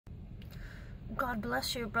God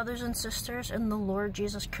bless you, brothers and sisters in the Lord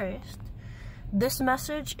Jesus Christ. This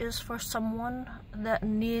message is for someone that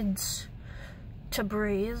needs to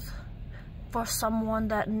breathe, for someone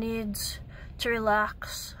that needs to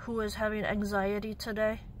relax, who is having anxiety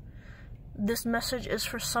today. This message is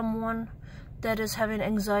for someone that is having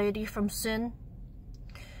anxiety from sin,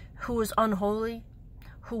 who is unholy,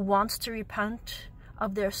 who wants to repent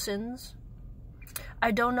of their sins.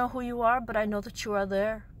 I don't know who you are, but I know that you are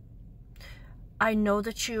there. I know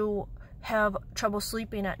that you have trouble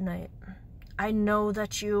sleeping at night. I know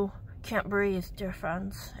that you can't breathe, dear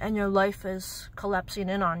friends, and your life is collapsing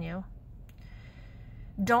in on you.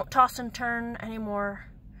 Don't toss and turn anymore,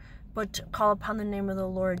 but call upon the name of the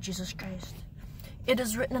Lord Jesus Christ. It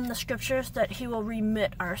is written in the scriptures that he will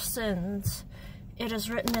remit our sins. It is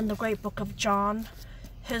written in the great book of John.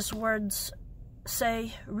 His words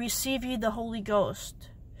say, "Receive ye the Holy Ghost.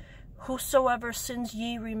 Whosoever sins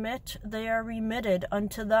ye remit, they are remitted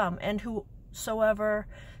unto them. And whosoever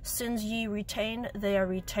sins ye retain, they are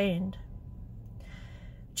retained."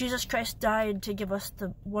 Jesus Christ died to give us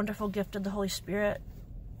the wonderful gift of the Holy Spirit.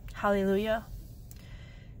 Hallelujah.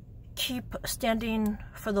 Keep standing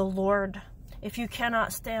for the Lord. If you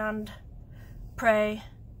cannot stand, pray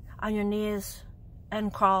on your knees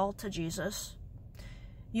and call to Jesus.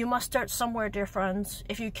 You must start somewhere, dear friends.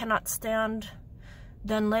 If you cannot stand,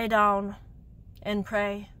 then lay down and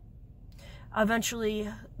pray.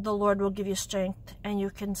 Eventually, the Lord will give you strength, and you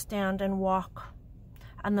can stand and walk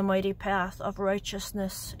on the mighty path of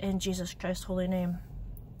righteousness in Jesus Christ's holy name.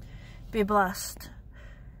 Be blessed.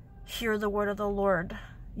 Hear the word of the Lord.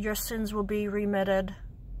 Your sins will be remitted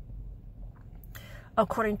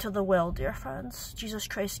according to the will, dear friends. Jesus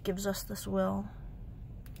Christ gives us this will.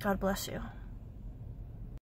 God bless you.